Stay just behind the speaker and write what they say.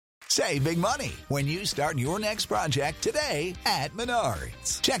Save big money when you start your next project today at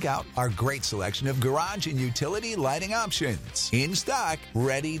Menards. Check out our great selection of garage and utility lighting options. In stock,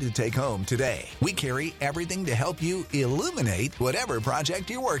 ready to take home today. We carry everything to help you illuminate whatever project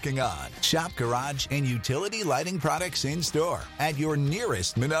you're working on. Shop garage and utility lighting products in store at your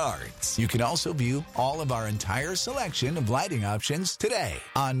nearest Menards. You can also view all of our entire selection of lighting options today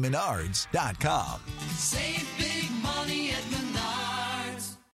on Menards.com. Save big money at Menards.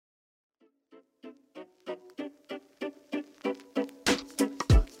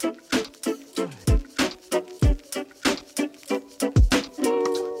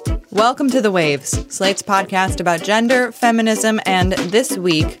 Welcome to The Waves, Slate's podcast about gender, feminism, and this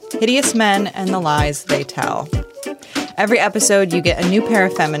week, hideous men and the lies they tell. Every episode, you get a new pair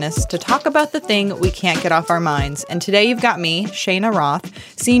of feminists to talk about the thing we can't get off our minds. And today you've got me, Shayna Roth,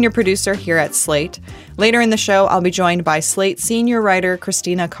 senior producer here at Slate. Later in the show, I'll be joined by Slate senior writer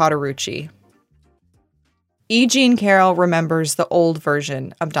Christina Cauterucci. E. Jean Carroll remembers the old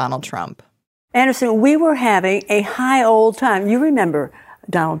version of Donald Trump. Anderson, we were having a high old time. You remember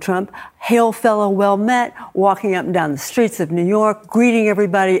Donald Trump, hail fellow, well met, walking up and down the streets of New York, greeting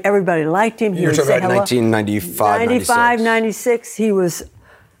everybody. Everybody liked him. You're talking about 1995, 96. He was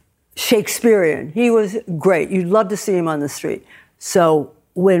Shakespearean. He was great. You'd love to see him on the street. So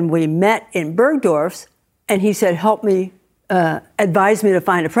when we met in Bergdorf's and he said, help me, advise me to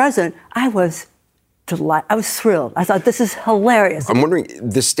find a president, I was delighted. I was thrilled. I thought, this is hilarious. I'm wondering,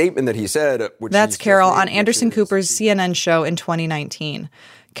 the statement that he said... That's Carroll on Anderson Cooper's CNN show in 2019.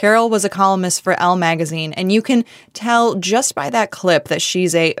 Carroll was a columnist for Elle magazine, and you can tell just by that clip that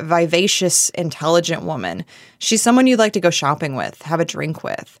she's a vivacious, intelligent woman. She's someone you'd like to go shopping with, have a drink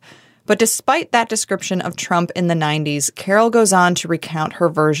with. But despite that description of Trump in the 90s, Carroll goes on to recount her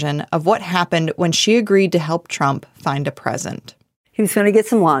version of what happened when she agreed to help Trump find a present. He was going to get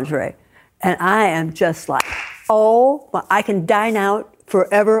some lingerie. And I am just like, oh, well, I can dine out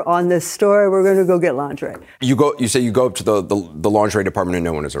forever on this story. We're going to go get lingerie. You say you go up to the lingerie department and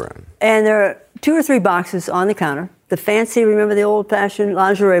no one is around. And there are 2 or 3 boxes on the counter. The fancy, remember the old-fashioned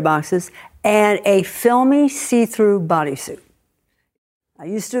lingerie boxes, and a filmy see-through bodysuit. I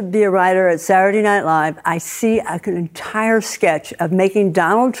used to be a writer at Saturday Night Live. I see an entire sketch of making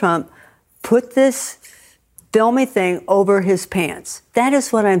Donald Trump put this filmy thing over his pants. That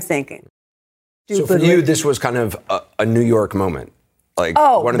is what I'm thinking. So for you, this was kind of a New York moment. Like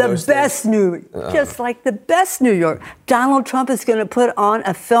one of those best just like the best New York. Donald Trump is going to put on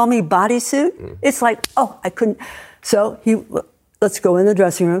a filmy bodysuit. It's like, oh, I couldn't. So let's go in the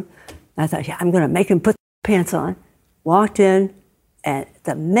dressing room. I thought, yeah, I'm going to make him put pants on. Walked in, and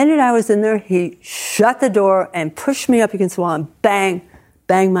the minute I was in there, he shut the door and pushed me up against the wall and bang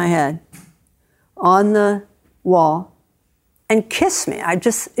my head on the wall. And kissed me.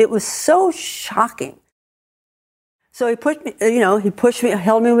 It was so shocking. So he pushed me,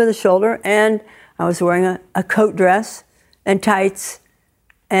 held me with his shoulder, and I was wearing a coat dress and tights,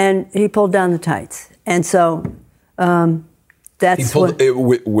 and he pulled down the tights. And so that's he pulled it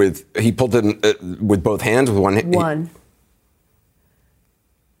with both hands, with one hand. One.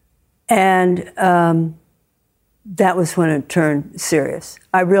 And that was when it turned serious.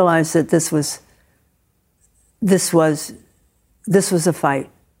 I realized that this was a fight.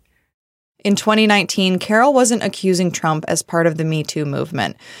 In 2019, Carroll wasn't accusing Trump as part of the Me Too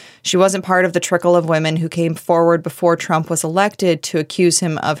movement. She wasn't part of the trickle of women who came forward before Trump was elected to accuse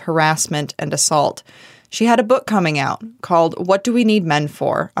him of harassment and assault. She had a book coming out called What Do We Need Men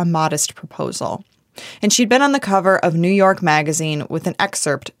For? A Modest Proposal. And she'd been on the cover of New York Magazine with an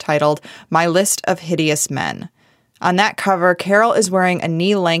excerpt titled My List of Hideous Men. On that cover, Carroll is wearing a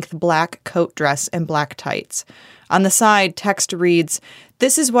knee-length black coat dress and black tights. On the side, text reads,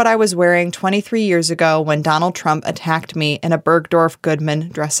 "This is what I was wearing 23 years ago when Donald Trump attacked me in a Bergdorf Goodman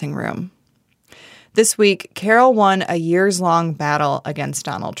dressing room." This week, Carroll won a years-long battle against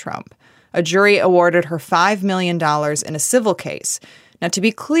Donald Trump. A jury awarded her $5 million in a civil case. Now, to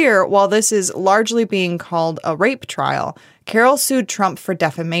be clear, while this is largely being called a rape trial, Carroll sued Trump for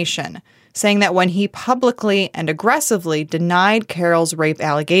defamation, saying that when he publicly and aggressively denied Carroll's rape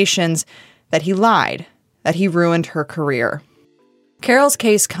allegations, that he lied, that he ruined her career. Carroll's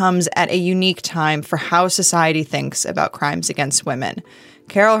case comes at a unique time for how society thinks about crimes against women.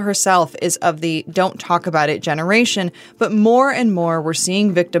 Carroll herself is of the don't talk about it generation, but more and more we're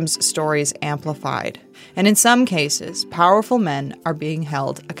seeing victims' stories amplified. And in some cases, powerful men are being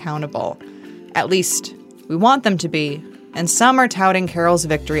held accountable. At least, we want them to be, and some are touting Carroll's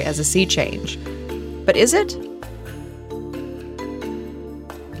victory as a sea change. But is it?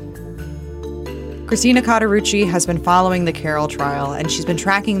 Christina Cauterucci has been following the Carroll trial, and she's been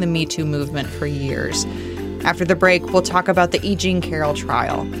tracking the Me Too movement for years. After the break, we'll talk about the E. Jean Carroll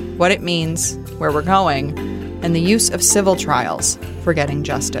trial, what it means, where we're going, and the use of civil trials for getting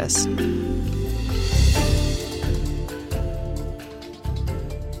justice.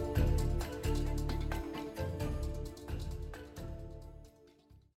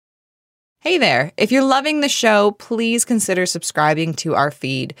 Hey there. If you're loving the show, please consider subscribing to our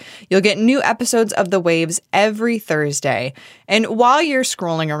feed. You'll get new episodes of The Waves every Thursday. And while you're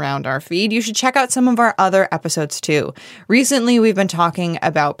scrolling around our feed, you should check out some of our other episodes too. Recently, we've been talking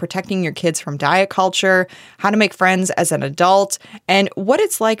about protecting your kids from diet culture, how to make friends as an adult, and what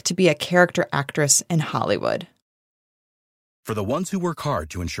it's like to be a character actress in Hollywood. For the ones who work hard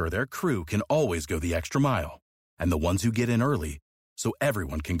to ensure their crew can always go the extra mile, and the ones who get in early so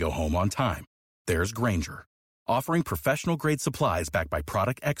everyone can go home on time, there's Grainger, offering professional-grade supplies backed by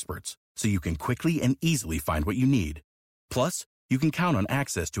product experts so you can quickly and easily find what you need. Plus, you can count on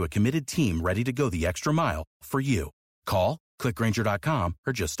access to a committed team ready to go the extra mile for you. Call, click Grainger.com,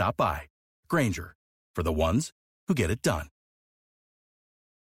 or just stop by. Grainger, for the ones who get it done.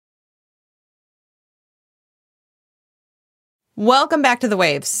 Welcome back to The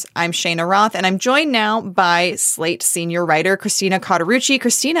Waves. I'm Shayna Roth, and I'm joined now by Slate senior writer Christina Cauterucci.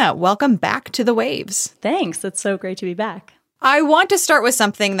 Christina, welcome back to The Waves. Thanks. It's so great to be back. I want to start with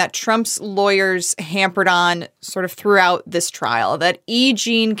something that Trump's lawyers hampered on sort of throughout this trial, that E.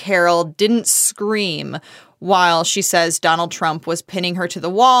 Jean Carroll didn't scream while she says Donald Trump was pinning her to the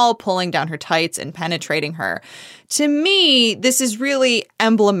wall, pulling down her tights, and penetrating her. To me, this is really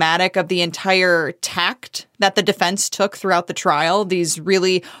emblematic of the entire tact that the defense took throughout the trial. These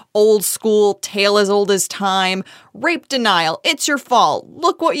really old school, tale as old as time, rape denial, it's your fault,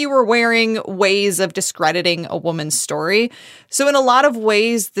 look what you were wearing, ways of discrediting a woman's story. So in a lot of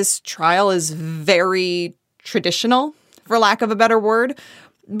ways, this trial is very traditional, for lack of a better word.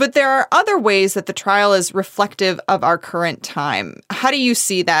 But there are other ways that the trial is reflective of our current time. How do you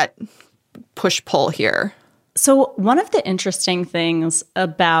see that push-pull here? So one of the interesting things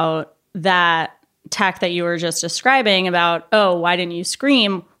about that tack that you were just describing about, oh, why didn't you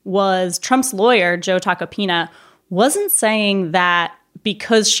scream, was Trump's lawyer, Joe Tacopina, wasn't saying that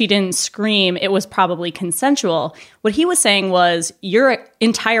because she didn't scream, it was probably consensual. What he was saying was, your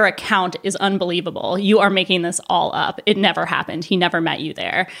entire account is unbelievable. You are making this all up. It never happened. He never met you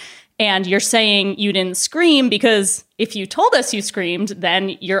there. And you're saying you didn't scream because if you told us you screamed,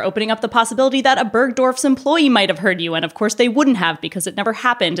 then you're opening up the possibility that a Bergdorf's employee might have heard you. And of course they wouldn't have, because it never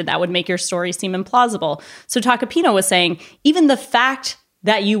happened. And that would make your story seem implausible. So Tacopina was saying, even the fact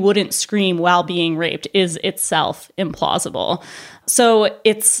that you wouldn't scream while being raped is itself implausible. So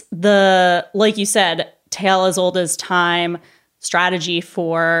it's the, like you said, tale as old as time strategy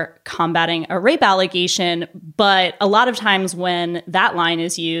for combating a rape allegation. But a lot of times when that line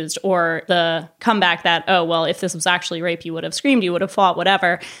is used, or the comeback that, oh, well, if this was actually rape, you would have screamed, you would have fought,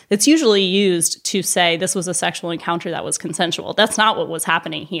 whatever, it's usually used to say this was a sexual encounter that was consensual. That's not what was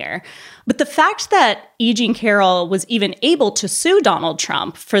happening here. But the fact that E. Jean Carroll was even able to sue Donald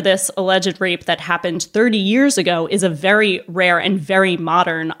Trump for this alleged rape that happened 30 years ago is a very rare and very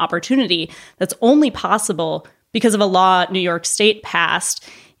modern opportunity that's only possible because of a law New York State passed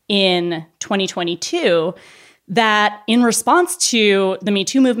in 2022 that, in response to the Me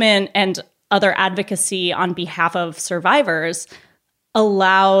Too movement and other advocacy on behalf of survivors,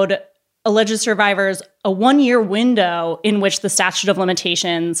 allowed alleged survivors a 1-year window in which the statute of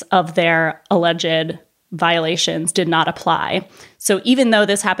limitations of their alleged violations did not apply. So even though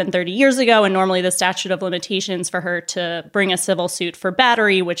this happened 30 years ago, and normally the statute of limitations for her to bring a civil suit for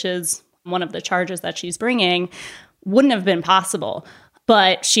battery, which is one of the charges that she's bringing, wouldn't have been possible.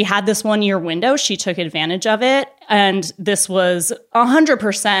 But she had this 1-year window. She took advantage of it. And this was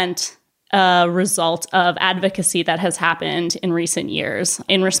 100% a result of advocacy that has happened in recent years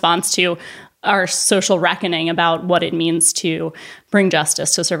in response to our social reckoning about what it means to bring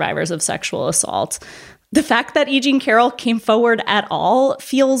justice to survivors of sexual assault. The fact that E. Jean Carroll came forward at all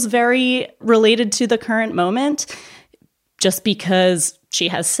feels very related to the current moment, just because she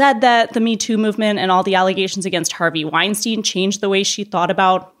has said that the Me Too movement and all the allegations against Harvey Weinstein changed the way she thought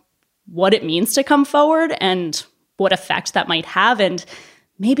about what it means to come forward and what effect that might have. And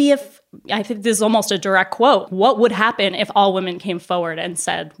maybe I think this is almost a direct quote, what would happen if all women came forward and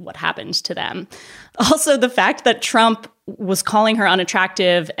said what happened to them? Also, the fact that Trump was calling her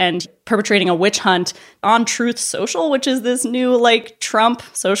unattractive and perpetrating a witch hunt on Truth Social, which is this new Trump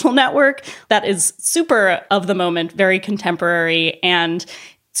social network that is super of the moment, very contemporary, and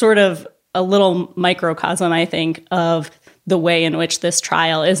sort of a little microcosm, I think, of the way in which this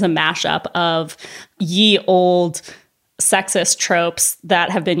trial is a mashup of ye old sexist tropes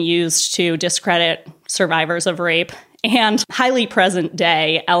that have been used to discredit survivors of rape and highly present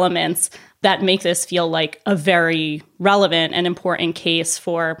day elements that make this feel like a very relevant and important case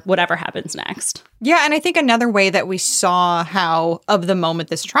for whatever happens next. Yeah, and I think another way that we saw how of the moment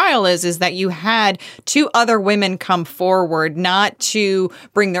this trial is that you had two other women come forward, not to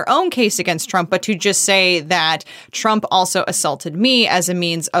bring their own case against Trump, but to just say that Trump also assaulted me as a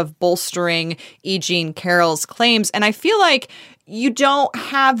means of bolstering E. Jean Carroll's claims. And I feel like you don't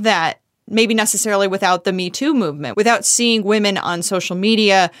have that maybe necessarily without the Me Too movement, without seeing women on social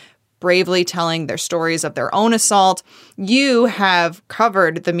media bravely telling their stories of their own assault. You have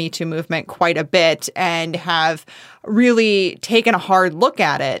covered the Me Too movement quite a bit and have really taken a hard look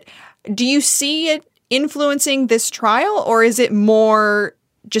at it. Do you see it influencing this trial, or is it more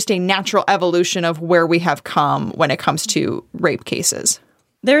just a natural evolution of where we have come when it comes to rape cases?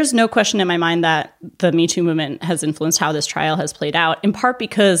 There's no question in my mind that the Me Too movement has influenced how this trial has played out, in part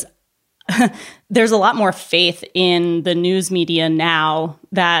because there's a lot more faith in the news media now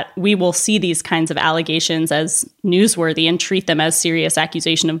that we will see these kinds of allegations as newsworthy and treat them as serious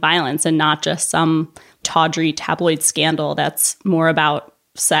accusation of violence and not just some tawdry tabloid scandal that's more about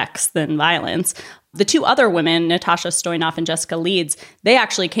sex than violence. The two other women, Natasha Stoynoff and Jessica Leeds, they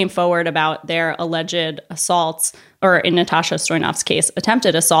actually came forward about their alleged assaults, or in Natasha Stoynoff's case,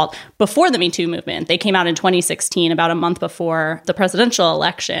 attempted assault, before the Me Too movement. They came out in 2016, about a month before the presidential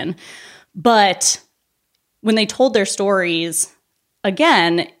election. But when they told their stories,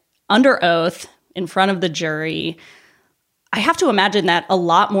 again, under oath, in front of the jury, I have to imagine that a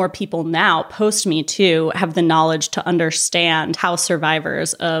lot more people now, post-Me Too, have the knowledge to understand how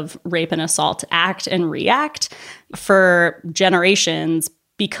survivors of rape and assault act and react. For generations,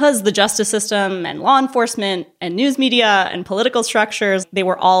 because the justice system and law enforcement and news media and political structures, they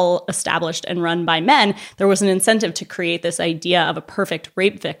were all established and run by men, there was an incentive to create this idea of a perfect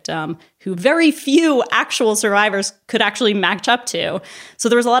rape victim who very few actual survivors could actually match up to. So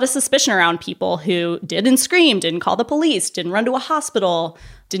there was a lot of suspicion around people who didn't scream, didn't call the police, didn't run to a hospital,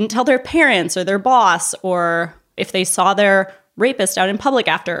 didn't tell their parents or their boss, or if they saw their rapist out in public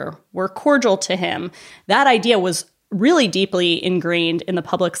after, were cordial to him. That idea was really deeply ingrained in the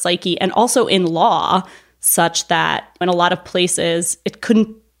public psyche and also in law, such that in a lot of places, it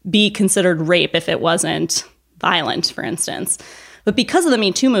couldn't be considered rape if it wasn't violent, for instance. But because of the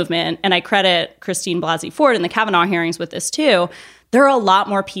Me Too movement, and I credit Christine Blasey Ford in the Kavanaugh hearings with this too, there are a lot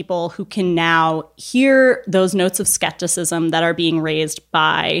more people who can now hear those notes of skepticism that are being raised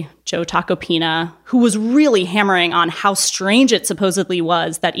by Joe Tacopina, who was really hammering on how strange it supposedly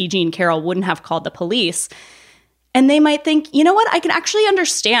was that E. Jean Carroll wouldn't have called the police. And they might think, you know what, I can actually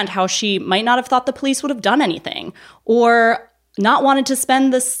understand how she might not have thought the police would have done anything, or not wanted to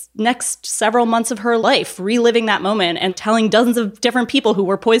spend this next several months of her life reliving that moment and telling dozens of different people who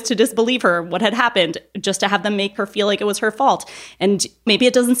were poised to disbelieve her what had happened, just to have them make her feel like it was her fault. And maybe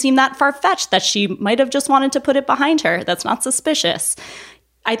it doesn't seem that far-fetched that she might have just wanted to put it behind her. That's not suspicious.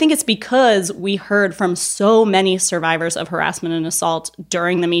 I think it's because we heard from so many survivors of harassment and assault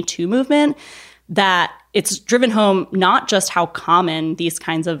during the Me Too movement that it's driven home not just how common these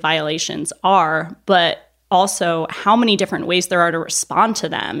kinds of violations are, but also how many different ways there are to respond to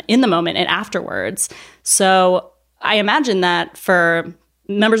them in the moment and afterwards. So I imagine that for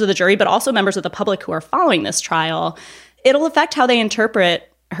members of the jury, but also members of the public who are following this trial, it'll affect how they interpret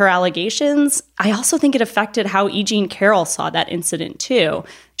her allegations. I also think it affected how E. Jean Carroll saw that incident too.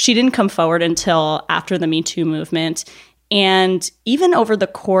 She didn't come forward until after the Me Too movement. And even over the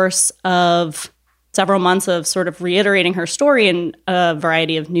course of several months of sort of reiterating her story in a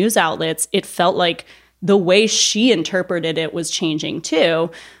variety of news outlets, it felt like the way she interpreted it was changing too.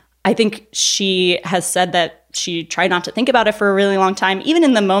 I think she has said that she tried not to think about it for a really long time. Even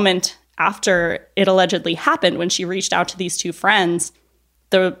in the moment after it allegedly happened, when she reached out to these two friends,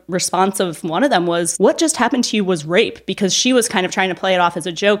 the response of one of them was, what just happened to you was rape, because she was kind of trying to play it off as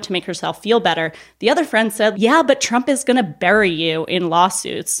a joke to make herself feel better. The other friend said, yeah, but Trump is going to bury you in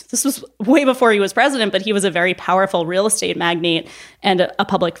lawsuits. This was way before he was president, but he was a very powerful real estate magnate and a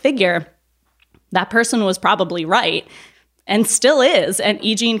public figure. That person was probably right and still is. And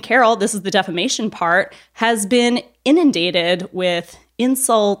E. Jean Carroll, this is the defamation part, has been inundated with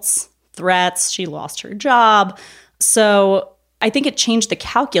insults, threats. She lost her job. So I think it changed the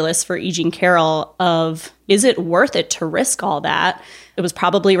calculus for E. Jean Carroll of, is it worth it to risk all that? It was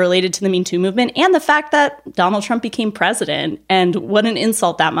probably related to the Me Too movement and the fact that Donald Trump became president, and what an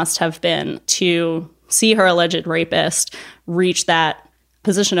insult that must have been to see her alleged rapist reach that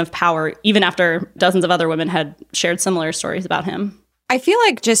position of power, even after dozens of other women had shared similar stories about him. I feel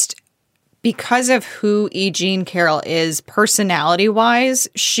like just because of who E. Jean Carroll is personality-wise,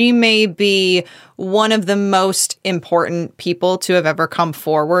 she may be one of the most important people to have ever come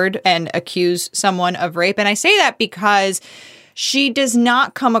forward and accuse someone of rape. And I say that because she does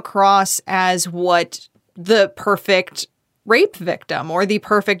not come across as what the perfect rape victim or the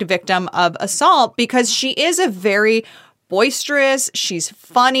perfect victim of assault, because she is a very boisterous, she's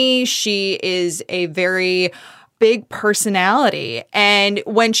funny, she is a very big personality. And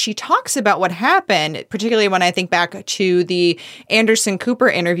when she talks about what happened, particularly when I think back to the Anderson Cooper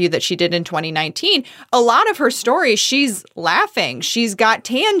interview that she did in 2019, a lot of her story, she's laughing. She's got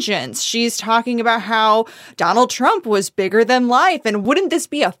tangents. She's talking about how Donald Trump was bigger than life. And wouldn't this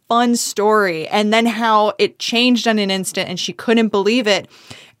be a fun story? And then how it changed on an instant and she couldn't believe it.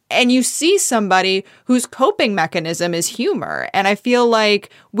 And you see somebody whose coping mechanism is humor. And I feel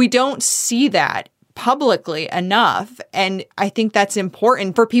like we don't see that publicly enough. And I think that's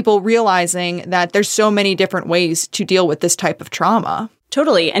important for people realizing that there's so many different ways to deal with this type of trauma.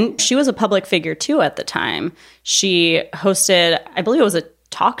 Totally. And she was a public figure too at the time. She hosted, I believe it was a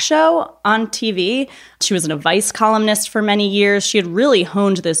talk show on TV. She was a Vice columnist for many years. She had really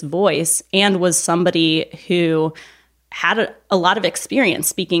honed this voice and was somebody who had a lot of experience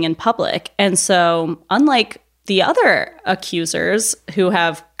speaking in public. And so unlike the other accusers who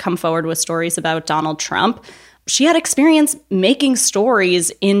have come forward with stories about Donald Trump, she had experience making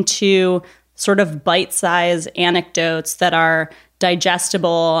stories into sort of bite-sized anecdotes that are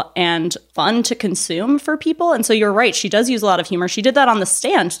digestible and fun to consume for people. And so you're right, she does use a lot of humor. She did that on the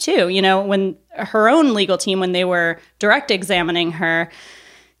stand too. You know, when her own legal team, when they were direct examining her,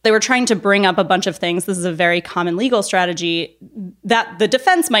 they were trying to bring up a bunch of things. This is a very common legal strategy that the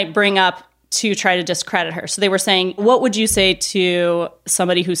defense might bring up to try to discredit her. So they were saying, what would you say to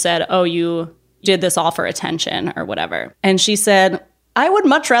somebody who said, oh, you did this all for attention or whatever? And she said, I would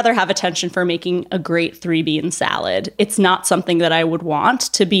much rather have attention for making a great 3-bean salad. It's not something that I would want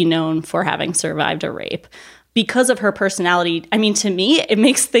to be known for having survived a rape. Because of her personality, I mean, to me, it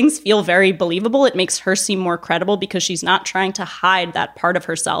makes things feel very believable. It makes her seem more credible because she's not trying to hide that part of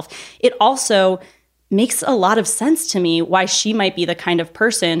herself. It also makes a lot of sense to me why she might be the kind of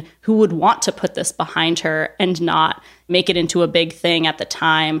person who would want to put this behind her and not make it into a big thing at the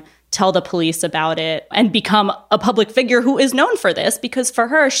time, tell the police about it, and become a public figure who is known for this. Because for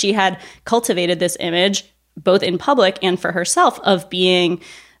her, she had cultivated this image, both in public and for herself, of being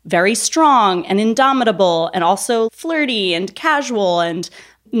very strong and indomitable and also flirty and casual. And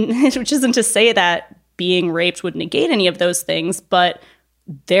which isn't to say that being raped would negate any of those things, but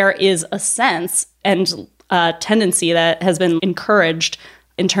there is a sense and a tendency that has been encouraged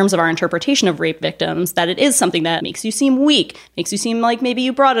in terms of our interpretation of rape victims, that it is something that makes you seem weak, makes you seem like maybe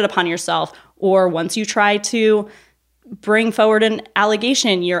you brought it upon yourself, or once you try to bring forward an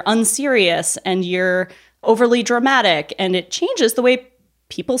allegation, you're unserious and you're overly dramatic, and it changes the way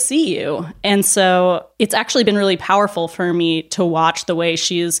people see you. And so it's actually been really powerful for me to watch the way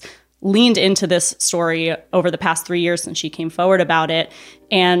she's leaned into this story over the past 3 years since she came forward about it,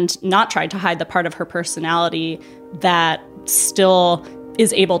 and not tried to hide the part of her personality that still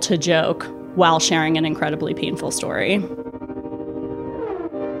is able to joke while sharing an incredibly painful story.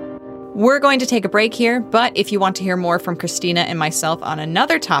 We're going to take a break here, but if you want to hear more from Christina and myself on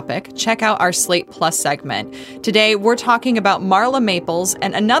another topic, check out our Slate Plus segment. Today, we're talking about Marla Maples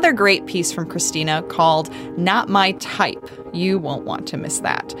and another great piece from Christina called Not My Type. You won't want to miss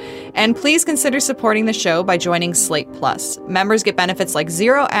that. And please consider supporting the show by joining Slate Plus. Members get benefits like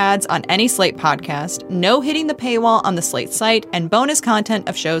 0 ads on any Slate podcast, no hitting the paywall on the Slate site, and bonus content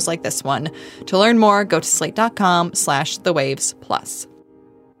of shows like this one. To learn more, go to slate.com/thewavesplus.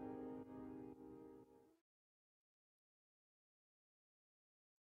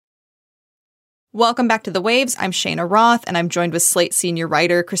 Welcome back to The Waves. I'm Shayna Roth, and I'm joined with Slate senior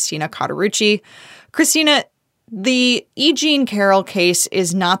writer Christina Cauterucci. Christina, the E. Jean Carroll case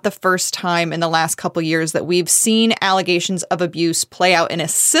is not the first time in the last couple years that we've seen allegations of abuse play out in a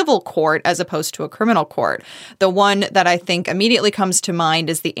civil court as opposed to a criminal court. The one that I think immediately comes to mind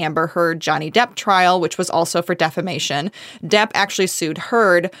is the Amber Heard-Johnny Depp trial, which was also for defamation. Depp actually sued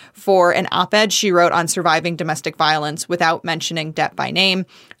Heard for an op-ed she wrote on surviving domestic violence without mentioning Depp by name.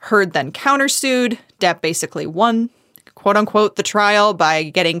 Heard then countersued. Depp basically won, quote unquote, the trial by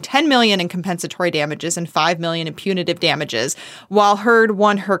getting $10 million in compensatory damages and $5 million in punitive damages, while Heard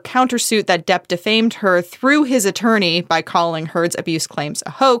won her countersuit that Depp defamed her through his attorney by calling Heard's abuse claims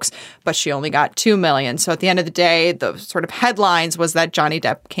a hoax, but she only got $2 million. So at the end of the day, the sort of headlines was that Johnny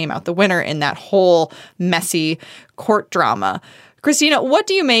Depp came out the winner in that whole messy court drama. Christina, what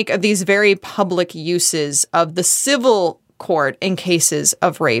do you make of these very public uses of the civil court in cases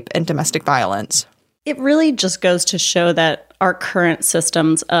of rape and domestic violence? It really just goes to show that our current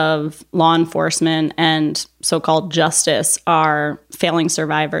systems of law enforcement and so-called justice are failing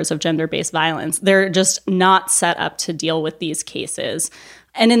survivors of gender-based violence. They're just not set up to deal with these cases.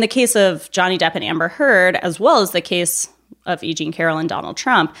 And in the case of Johnny Depp and Amber Heard, as well as the case of E. Jean Carroll and Donald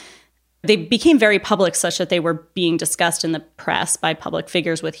Trump, they became very public such that they were being discussed in the press by public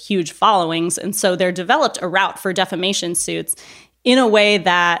figures with huge followings. And so there developed a route for defamation suits in a way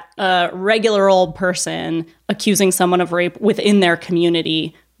that a regular old person accusing someone of rape within their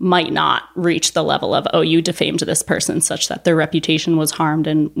community might not reach the level of, oh, you defamed this person such that their reputation was harmed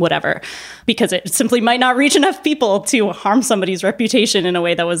and whatever, because it simply might not reach enough people to harm somebody's reputation in a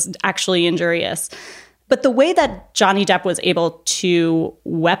way that was actually injurious. But the way that Johnny Depp was able to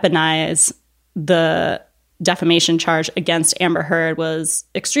weaponize the defamation charge against Amber Heard was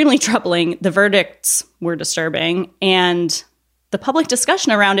extremely troubling. The verdicts were disturbing, and the public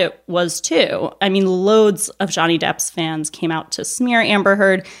discussion around it was too. I mean, loads of Johnny Depp's fans came out to smear Amber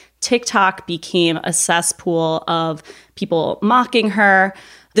Heard. TikTok became a cesspool of people mocking her.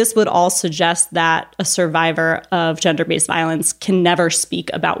 This would all suggest that a survivor of gender-based violence can never speak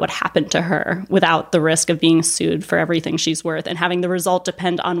about what happened to her without the risk of being sued for everything she's worth and having the result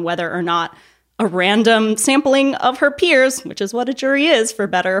depend on whether or not a random sampling of her peers, which is what a jury is, for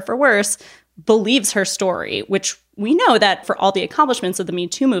better or for worse, believes her story, which we know that for all the accomplishments of the Me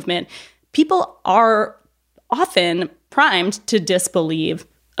Too movement, people are often primed to disbelieve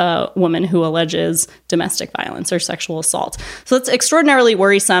a woman who alleges domestic violence or sexual assault. So it's extraordinarily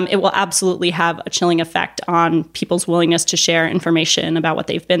worrisome. It will absolutely have a chilling effect on people's willingness to share information about what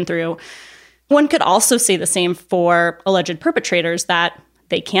they've been through. One could also say the same for alleged perpetrators, that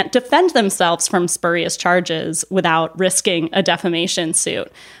they can't defend themselves from spurious charges without risking a defamation suit.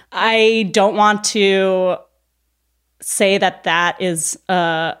 I don't want to say that that is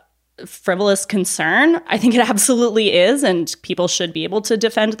a frivolous concern. I think it absolutely is, and people should be able to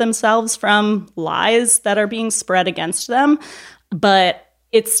defend themselves from lies that are being spread against them. But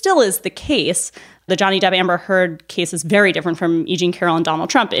it still is the case. The Johnny Depp Amber Heard case is very different from E. Jean Carroll and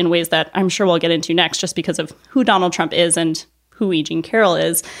Donald Trump in ways that I'm sure we'll get into next, just because of who Donald Trump is and who E. Jean Carroll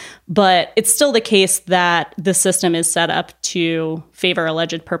is. But it's still the case that the system is set up to favor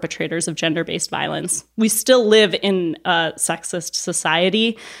alleged perpetrators of gender-based violence. We still live in a sexist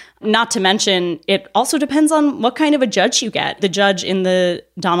society. Not to mention, it also depends on what kind of a judge you get. The judge in the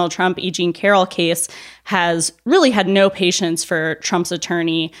Donald Trump, E. Jean Carroll case has really had no patience for Trump's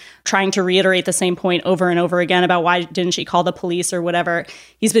attorney trying to reiterate the same point over and over again about why didn't she call the police or whatever.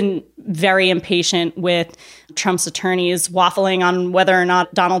 He's been very impatient with Trump's attorneys waffling on whether or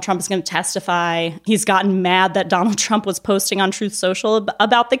not Donald Trump is going to testify. He's gotten mad that Donald Trump was posting on Truth Social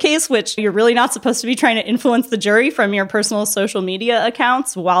about the case, which you're really not supposed to be trying to influence the jury from your personal social media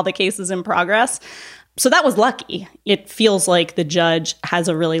accounts while the case is in progress. So that was lucky. It feels like the judge has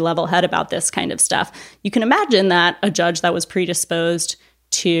a really level head about this kind of stuff. You can imagine that a judge that was predisposed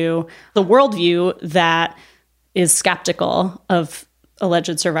to the worldview that is skeptical of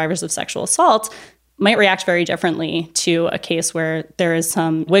alleged survivors of sexual assault might react very differently to a case where there is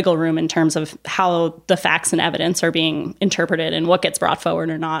some wiggle room in terms of how the facts and evidence are being interpreted and what gets brought forward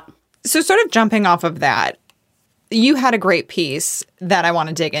or not. So sort of jumping off of that, you had a great piece that I want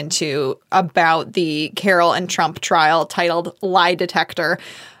to dig into about the Carroll and Trump trial titled Lie Detector.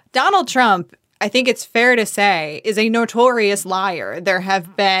 Donald Trump, I think it's fair to say, is a notorious liar. There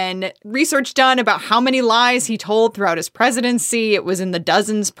have been research done about how many lies he told throughout his presidency. It was in the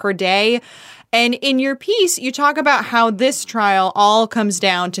dozens per day. And in your piece, you talk about how this trial all comes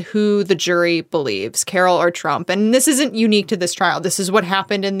down to who the jury believes, Carroll or Trump. And this isn't unique to this trial. This is what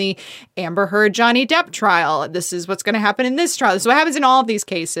happened in the Amber Heard Johnny Depp trial. This is what's going to happen in this trial. This is what happens in all of these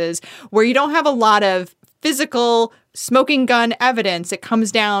cases where you don't have a lot of physical smoking gun evidence. It comes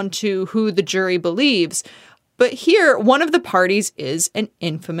down to who the jury believes. But here, one of the parties is an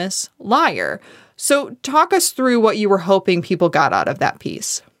infamous liar. So talk us through what you were hoping people got out of that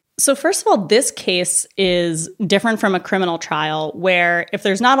piece. So first of all, this case is different from a criminal trial where if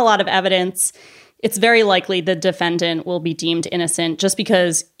there's not a lot of evidence, it's very likely the defendant will be deemed innocent just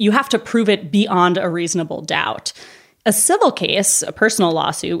because you have to prove it beyond a reasonable doubt. A civil case, a personal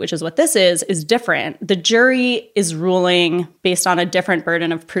lawsuit, which is what this is different. The jury is ruling based on a different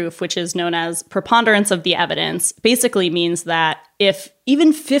burden of proof, which is known as preponderance of the evidence. Basically means that if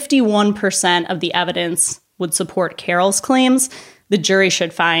even 51% of the evidence would support Carroll's claims, the jury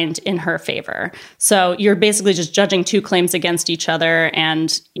should find in her favor. So you're basically just judging two claims against each other,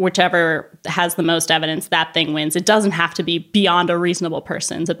 and whichever has the most evidence, that thing wins. It doesn't have to be beyond a reasonable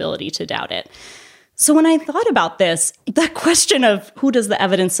person's ability to doubt it. So when I thought about this, that question of who does the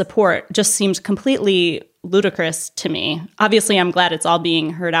evidence support just seemed completely ludicrous to me. Obviously, I'm glad it's all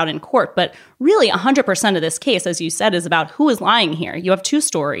being heard out in court, but really 100% of this case, as you said, is about who is lying here. You have two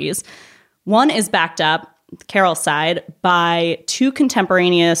stories. One is backed up, Carroll's side, by two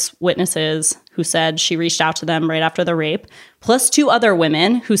contemporaneous witnesses who said she reached out to them right after the rape, plus two other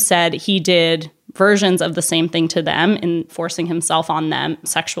women who said he did versions of the same thing to them in forcing himself on them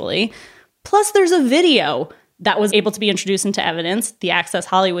sexually. Plus, there's a video that was able to be introduced into evidence, the Access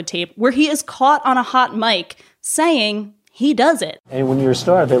Hollywood tape, where he is caught on a hot mic saying he does it. And when you're a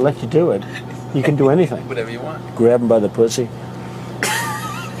star, they let you do it. You can do anything. Whatever you want. Grab him by the pussy.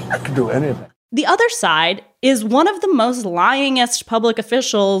 I can do anything. The other side is one of the most lyingest public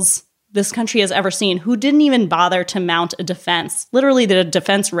officials this country has ever seen, who didn't even bother to mount a defense. Literally, the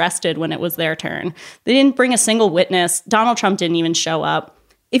defense rested when it was their turn. They didn't bring a single witness. Donald Trump didn't even show up.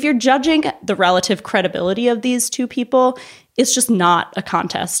 If you're judging the relative credibility of these two people, it's just not a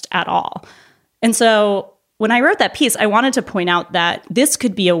contest at all. And so when I wrote that piece, I wanted to point out that this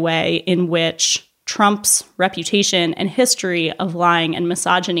could be a way in which Trump's reputation and history of lying and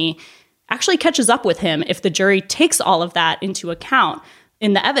misogyny actually catches up with him if the jury takes all of that into account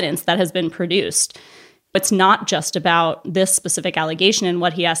in the evidence that has been produced. It's not just about this specific allegation and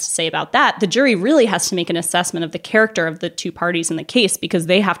what he has to say about that. The jury really has to make an assessment of the character of the two parties in the case because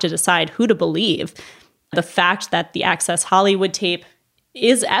they have to decide who to believe. The fact that the Access Hollywood tape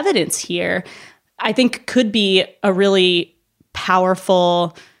is evidence here, I think could be a really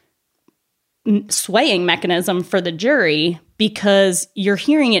powerful swaying mechanism for the jury because you're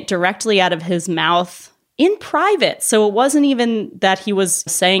hearing it directly out of his mouth in private. So it wasn't even that he was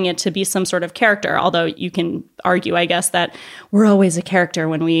saying it to be some sort of character, although you can argue, I guess, that we're always a character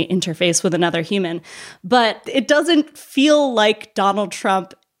when we interface with another human. But it doesn't feel like Donald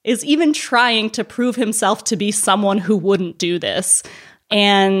Trump is even trying to prove himself to be someone who wouldn't do this.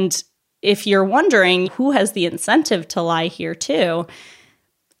 And if you're wondering who has the incentive to lie here too,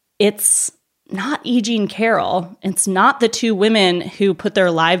 it's not E. Jean Carroll. It's not the two women who put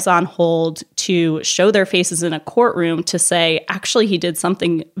their lives on hold to show their faces in a courtroom to say, actually, he did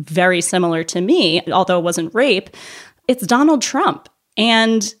something very similar to me, although it wasn't rape. It's Donald Trump.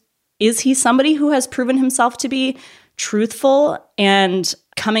 And is he somebody who has proven himself to be truthful and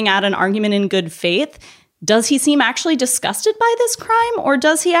coming at an argument in good faith? Does he seem actually disgusted by this crime, or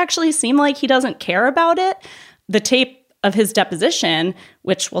does he actually seem like he doesn't care about it? The tape of his deposition,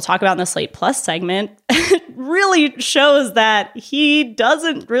 which we'll talk about in the Slate Plus segment, really shows that he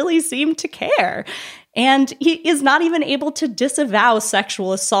doesn't really seem to care. And he is not even able to disavow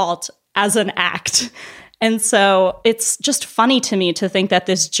sexual assault as an act. And so it's just funny to me to think that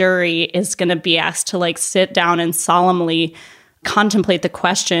this jury is going to be asked to sit down and solemnly contemplate the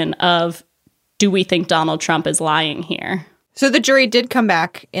question of, do we think Donald Trump is lying here? So the jury did come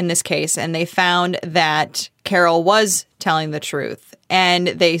back in this case, and they found that Carroll was telling the truth, and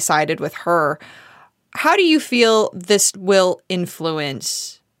they sided with her. How do you feel this will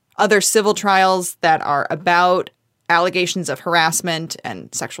influence other civil trials that are about allegations of harassment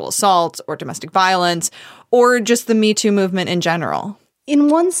and sexual assault or domestic violence, or just the Me Too movement in general? In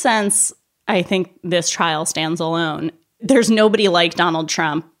one sense, I think this trial stands alone. There's nobody like Donald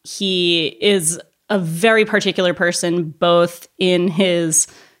Trump. He is a very particular person, both in his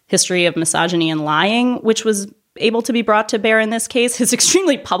history of misogyny and lying, which was able to be brought to bear in this case, his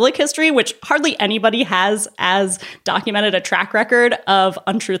extremely public history, which hardly anybody has as documented a track record of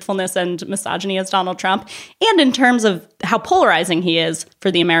untruthfulness and misogyny as Donald Trump, and in terms of how polarizing he is for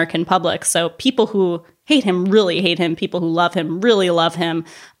the American public. So people who hate him really hate him. People who love him really love him.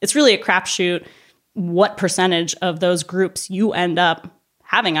 It's really a crapshoot what percentage of those groups you end up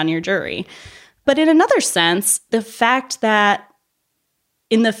having on your jury. But in another sense, the fact that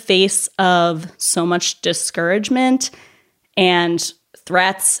in the face of so much discouragement and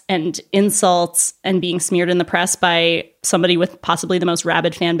threats and insults and being smeared in the press by somebody with possibly the most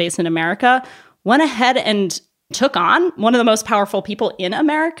rabid fan base in America, went ahead and took on one of the most powerful people in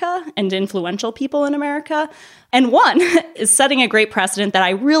America and influential people in America. And one is setting a great precedent that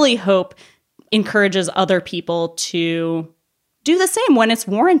I really hope encourages other people to do the same when it's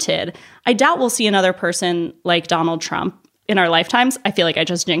warranted. I doubt we'll see another person like Donald Trump in our lifetimes. I feel like I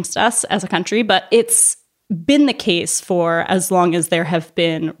just jinxed us as a country, but it's been the case for as long as there have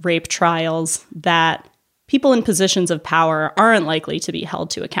been rape trials that people in positions of power aren't likely to be held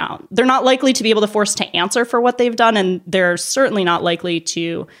to account. They're not likely to be able to force to answer for what they've done, and they're certainly not likely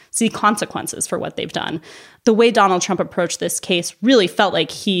to see consequences for what they've done. The way Donald Trump approached this case really felt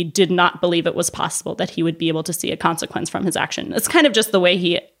like he did not believe it was possible that he would be able to see a consequence from his action. It's kind of just the way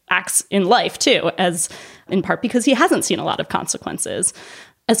he acts in life, too, as in part because he hasn't seen a lot of consequences.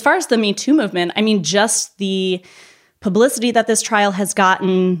 As far as the Me Too movement, I mean, just the publicity that this trial has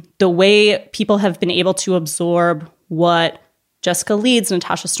gotten, the way people have been able to absorb what Jessica Leeds,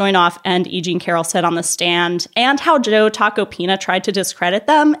 Natasha Stoynoff, and E. Jean Carroll said on the stand, and how Joe Tacopina tried to discredit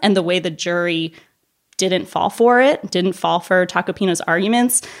them, and the way the jury didn't fall for Tacopina's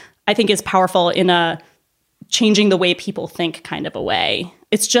arguments, I think is powerful in a changing the way people think kind of a way.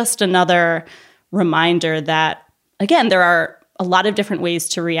 It's just another reminder that, again, there are a lot of different ways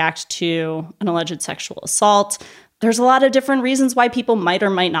to react to an alleged sexual assault. There's a lot of different reasons why people might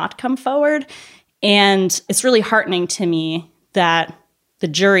or might not come forward. And it's really heartening to me that the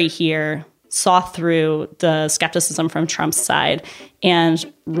jury here saw through the skepticism from Trump's side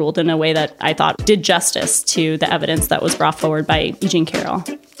and ruled in a way that I thought did justice to the evidence that was brought forward by E. Jean Carroll.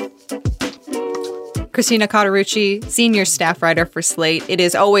 Christina Cauterucci, senior staff writer for Slate. It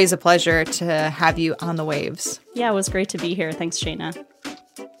is always a pleasure to have you on The Waves. Yeah, it was great to be here. Thanks, Shayna.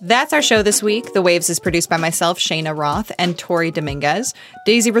 That's our show this week. The Waves is produced by myself, Shayna Roth, and Tori Dominguez.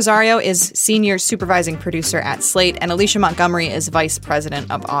 Daisy Rosario is senior supervising producer at Slate, and Alicia Montgomery is vice president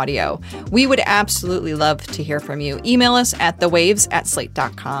of audio. We would absolutely love to hear from you. Email us at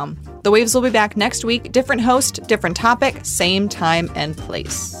thewaves@slate.com. The Waves will be back next week. Different host, different topic, same time and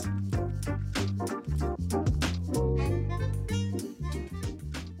place.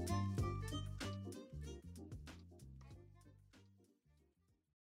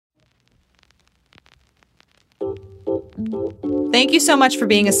 Thank you so much for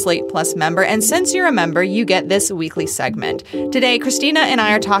being a Slate Plus member. And since you're a member, you get this weekly segment. Today, Christina and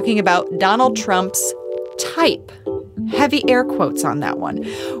I are talking about Donald Trump's type. Heavy air quotes on that one.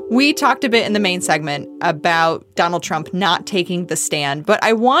 We talked a bit in the main segment about Donald Trump not taking the stand, but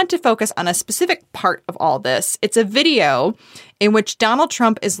I want to focus on a specific part of all this. It's a video in which Donald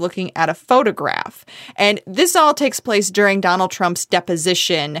Trump is looking at a photograph. And this all takes place during Donald Trump's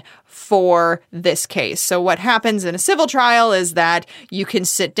deposition for this case. So what happens in a civil trial is that you can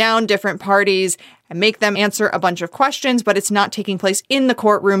sit down different parties and make them answer a bunch of questions, but it's not taking place in the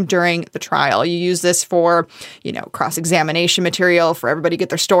courtroom during the trial. You use this for, cross-examination material, for everybody to get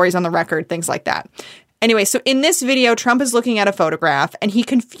their stories on the record, things like that. Anyway, so in this video, Trump is looking at a photograph, and he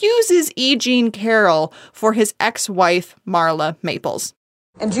confuses E. Jean Carroll for his ex-wife, Marla Maples.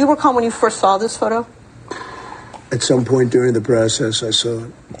 And do you recall when you first saw this photo? At some point during the process, I saw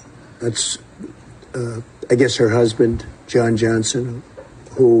it. That's, I guess, her husband, John Johnson,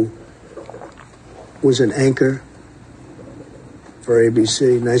 who was an anchor for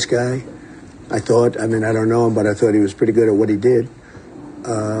ABC. Nice guy, I thought. I mean, I don't know him, but I thought he was pretty good at what he did.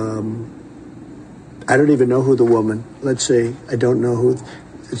 I don't even know who the woman. Let's see. I don't know who.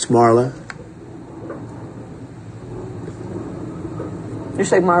 It's Marla. You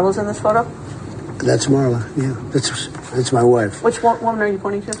say Marla's in this photo? That's Marla. Yeah, that's my wife. Which woman are you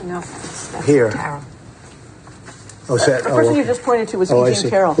pointing to? No. Here. Carroll. Oh, is that? The person you just pointed to was E. Jean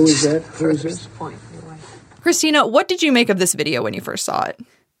Carroll. Who is that? Who is this? Christina, what did you make of this video when you first saw it?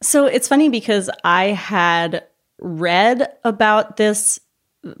 So it's funny because I had read about this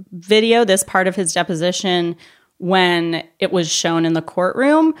video, this part of his deposition, when it was shown in the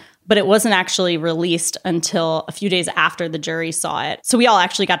courtroom, but it wasn't actually released until a few days after the jury saw it. So we all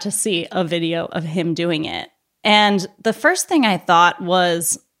actually got to see a video of him doing it. And the first thing I thought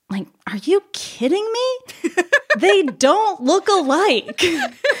was, like, are you kidding me? They don't look alike.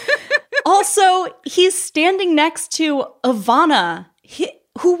 Also, he's standing next to Ivana,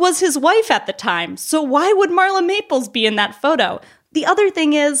 who was his wife at the time. So why would Marla Maples be in that photo? The other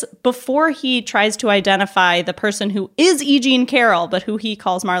thing is, before he tries to identify the person who is E. Jean Carroll, but who he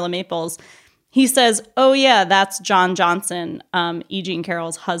calls Marla Maples, he says, oh yeah, that's John Johnson, E. Jean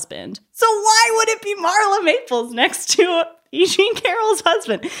Carroll's husband. So why would it be Marla Maples next to E. Jean Carroll's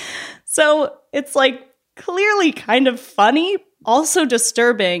husband? So it's like clearly kind of funny, also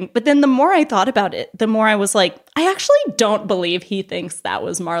disturbing. But then the more I thought about it, the more I was like, I actually don't believe he thinks that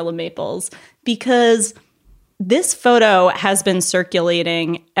was Marla Maples, because this photo has been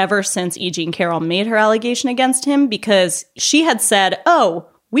circulating ever since E. Jean Carroll made her allegation against him, because she had said, oh,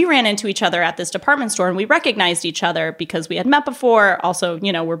 we ran into each other at this department store and we recognized each other because we had met before. Also,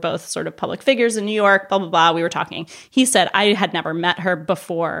 we're both sort of public figures in New York, blah, blah, blah. We were talking. He said, I had never met her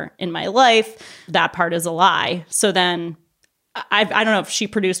before in my life. That part is a lie. So then I don't know if she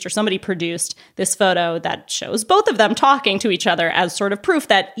produced or somebody produced this photo that shows both of them talking to each other as sort of proof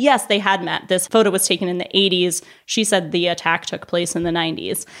that, yes, they had met. This photo was taken in the 80s. She said the attack took place in the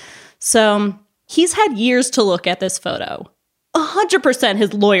 90s. So he's had years to look at this photo. 100%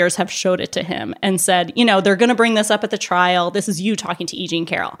 his lawyers have showed it to him and said, they're going to bring this up at the trial. This is you talking to E. Jean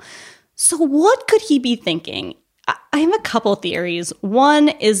Carroll. So what could he be thinking? I have a couple theories. One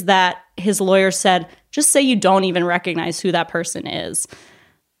is that his lawyer said, just say you don't even recognize who that person is.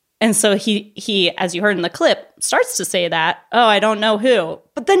 And so he, as you heard in the clip, starts to say that, oh, I don't know who.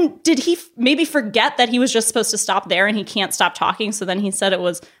 But then did he maybe forget that he was just supposed to stop there and he can't stop talking? So then he said it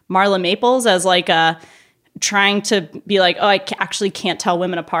was Marla Maples as like trying to be like, oh, I actually can't tell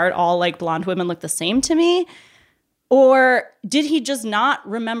women apart. All like blonde women look the same to me. Or did he just not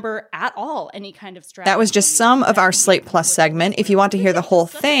remember at all any kind of strategy? That was just some of our Slate Plus segment. If you want to hear the whole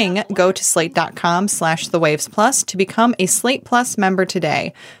thing, go to slate.com/thewavesplus to become a Slate Plus member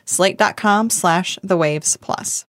today. Slate.com/thewavesplus.